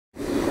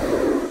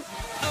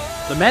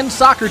The men's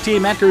soccer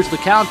team enters the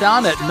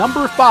countdown at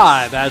number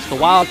 5 as the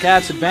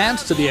Wildcats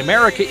advance to the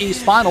America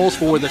East Finals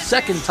for the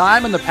second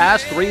time in the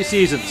past 3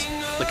 seasons.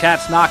 The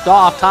Cats knocked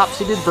off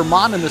top-seeded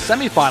Vermont in the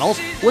semifinals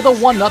with a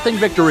 1-0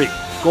 victory.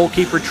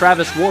 Goalkeeper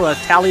Travis Wara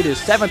tallied his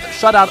 7th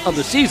shutout of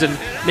the season,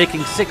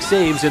 making 6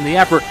 saves in the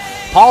effort.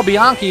 Paul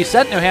Bianchi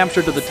sent New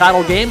Hampshire to the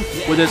title game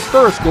with his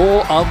first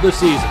goal of the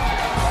season.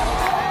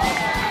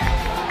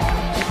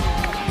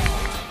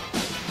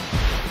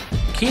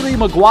 Keely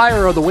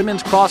McGuire of the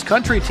women's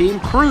cross-country team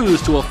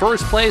cruised to a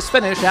first-place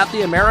finish at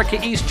the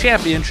America East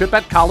Championship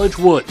at College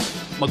Woods.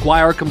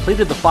 McGuire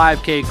completed the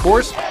 5K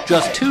course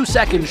just 2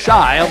 seconds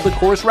shy of the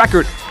course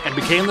record and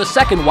became the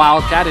second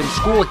Wildcat in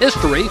school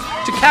history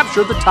to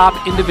capture the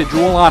top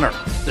individual honor.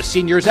 The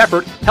seniors'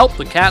 effort helped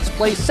the Cats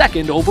place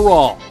second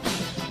overall.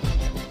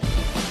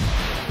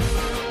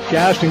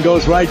 Gaston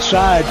goes right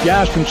side.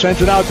 Gaston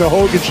sends it out to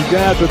Hogan. She's going to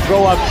have to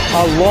throw up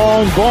a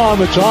long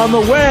bomb. It's on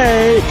the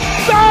way.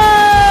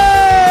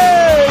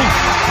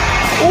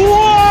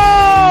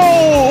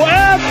 Whoa!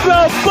 At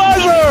the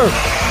buzzer!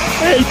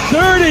 A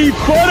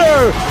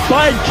 30-footer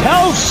by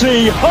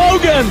Kelsey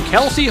Hogan.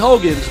 Kelsey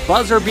Hogan's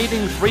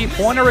buzzer-beating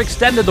three-pointer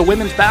extended the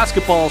women's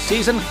basketball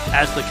season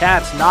as the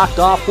Cats knocked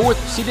off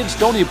 4th-seeded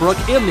Stony Brook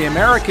in the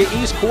America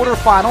East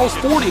quarterfinals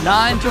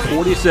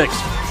 49-46.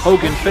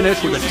 Hogan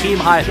finished with a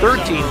team-high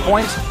 13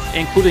 points,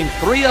 including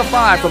 3 of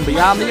 5 from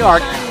beyond the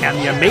arc, and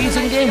the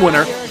amazing game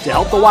winner to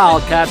help the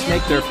Wildcats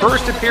make their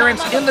first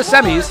appearance in the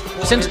semis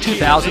since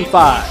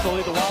 2005.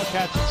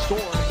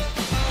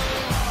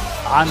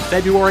 On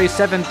February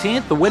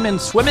 17th, the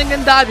women's swimming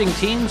and diving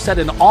team set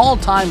an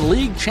all-time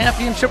league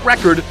championship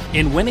record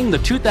in winning the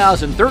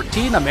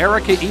 2013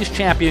 America East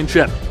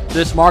Championship.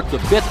 This marked the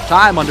 5th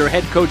time under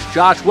head coach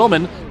Josh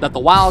Willman that the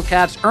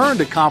Wildcats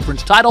earned a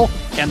conference title,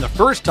 and the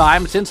first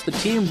time since the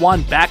team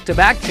won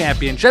back-to-back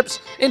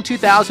championships in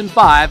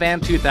 2005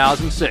 and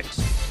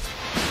 2006.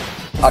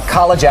 A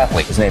college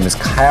athlete. His name is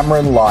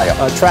Cameron Lyle.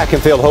 A track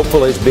and field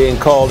hopeful is being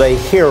called a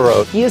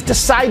hero. He has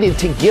decided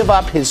to give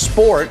up his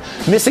sport,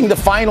 missing the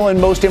final and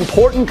most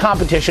important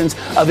competitions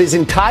of his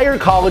entire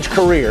college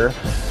career,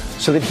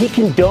 so that he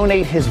can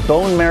donate his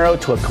bone marrow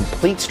to a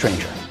complete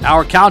stranger.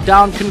 Our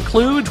countdown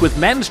concludes with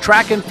men's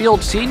track and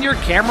field senior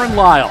Cameron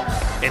Lyle.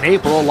 In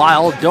April,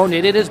 Lyle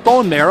donated his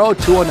bone marrow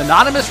to an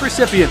anonymous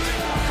recipient,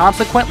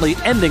 consequently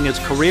ending his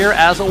career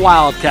as a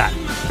Wildcat,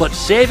 but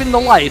saving the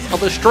life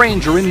of a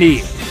stranger in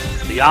need.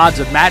 The odds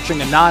of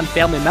matching a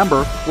non-family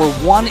member were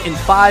 1 in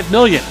 5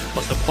 million,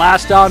 but the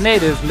Plastow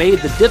native made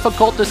the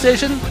difficult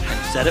decision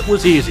and said it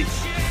was easy.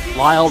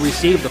 Lyle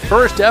received the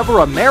first ever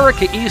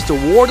America East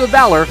Award of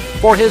Valor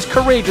for his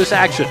courageous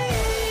action.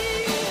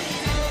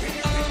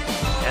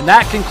 And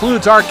that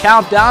concludes our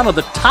countdown of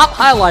the top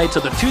highlights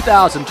of the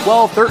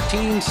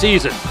 2012-13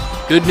 season.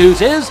 Good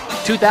news is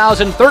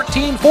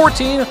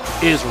 2013-14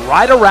 is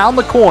right around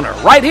the corner,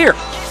 right here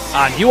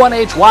on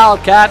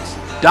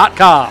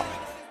UNHWildcats.com.